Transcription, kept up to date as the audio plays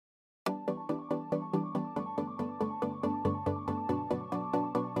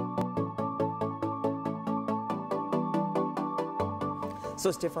So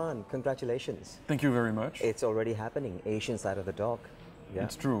Stephane, congratulations. Thank you very much. It's already happening, Asian side of the dock. Yeah.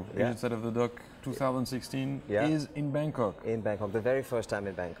 It's true. Yeah. Asian side of the dock 2016 Yeah. is in Bangkok. In Bangkok, the very first time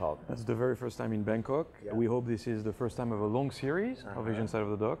in Bangkok. That's the very first time in Bangkok. Yeah. We hope this is the first time of a long series of Asian side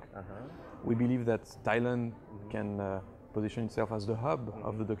of the dock. We believe that Thailand can position itself as the hub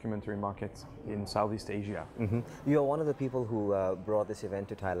of the documentary market in Southeast Asia. You're one of the people who brought this event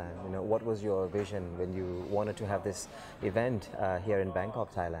to Thailand. You know, what was your vision when you wanted to have this event here in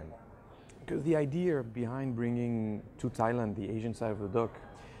Bangkok, Thailand? Because the idea behind bringing to Thailand the Asian side of the dock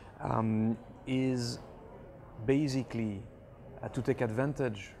is basically to take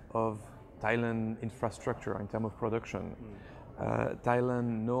advantage of Thailand infrastructure in terms of production,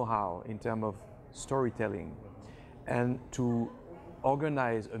 Thailand know-how in terms of storytelling, and to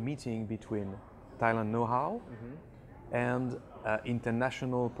organize a meeting between Thailand know-how and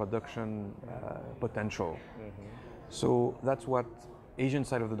international production potential. So that's what Asian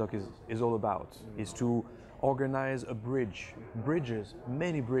side of the dock is all about, is to organize a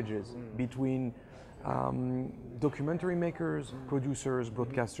many bridges between documentary makers, producers,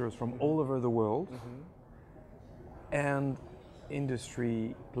 broadcasters from all over the world and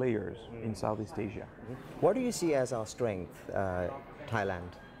industry players in Southeast Asia. What do you see as our strength,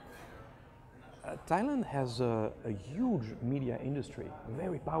 Thailand? Thailand has a huge media industry,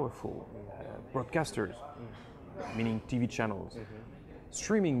 very powerful. Broadcasters, meaning TV channels,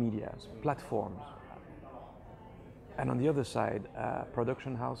 streaming medias, platforms. And on the other side,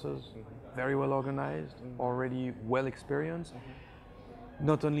 production houses, very well organized, already well experienced,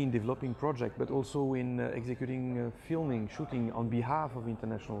 not only in developing projects, but also in executing filming, shooting on behalf of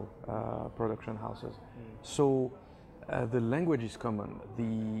international production houses. So the language is common,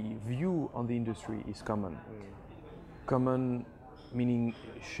 the view on the industry is common. Common meaning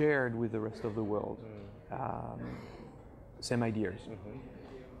shared with the rest of the world. Same ideas.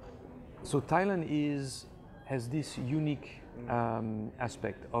 So Thailand has this unique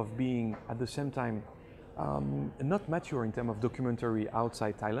aspect of being at the same time not mature in terms of documentary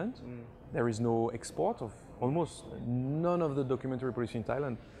outside Thailand. There is no export of almost none of the documentary produced in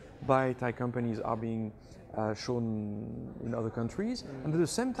Thailand by Thai companies are being shown in other countries. And at the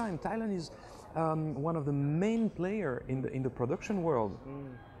same time, Thailand is one of the main players in the production world.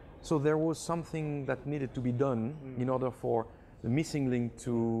 So there was something that needed to be done in order for the missing link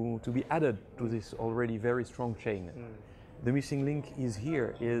to be added to this already very strong chain. The missing link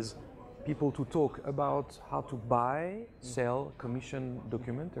is people to talk about how to buy, sell, commission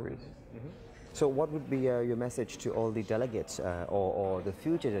documentaries. So what would be your message to all the delegates or the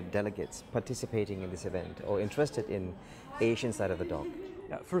future delegates participating in this event or interested in Asian side of the dock?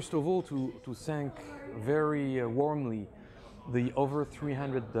 First of all, to thank very warmly the over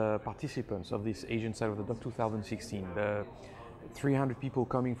 300 participants of this Asian side of the dock 2016. The 300 people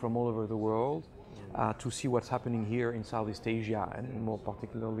coming from all over the world to see what's happening here in Southeast Asia and more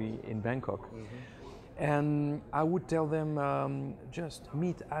particularly in Bangkok. And I would tell them just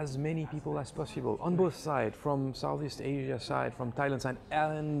meet as many people as possible on both sides, from Southeast Asia side, from Thailand side,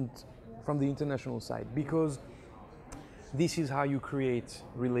 and from the international side, because this is how you create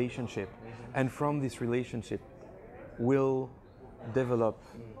relationship, and from this relationship will develop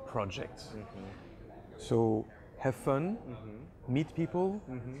projects. So have fun, meet people,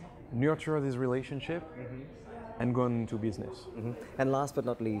 nurture this relationship, and go into business. And last but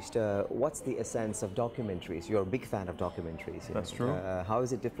not least, what's the essence of documentaries? You're a big fan of documentaries. That's true. How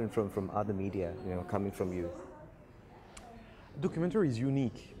is it different from other media, coming from you? Documentary is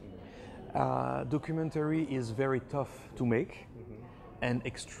unique. Documentary is very tough to make and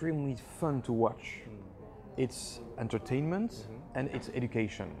extremely fun to watch. It's entertainment and it's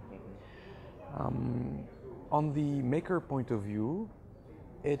education. On the maker point of view,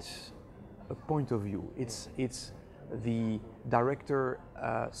 it's a point of view. It's the director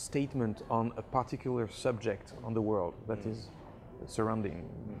statement on a particular subject on the world that is surrounding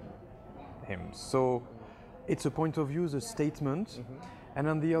him. So it's a point of view, it's a statement, and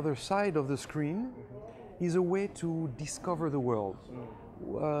on the other side of the screen is a way to discover the world.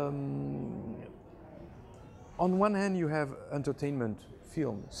 On one hand, you have entertainment,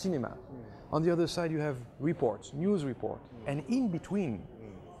 film, cinema. On the other side, you have reports, news report. And in between,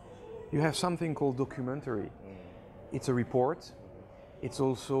 you have something called documentary. It's a report. It's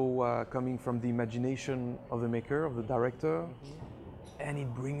also coming from the imagination of the maker, of the director. And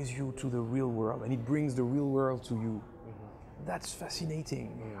it brings you to the real world. And it brings the real world to you. That's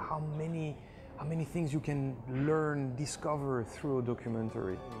fascinating. How many things you can learn, discover through a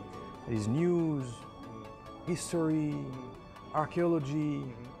documentary. There is news, history, archaeology,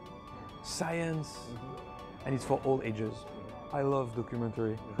 science, and it's for all ages. I love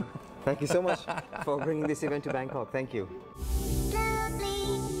documentary. Thank you so much for bringing this event to Bangkok. Thank you.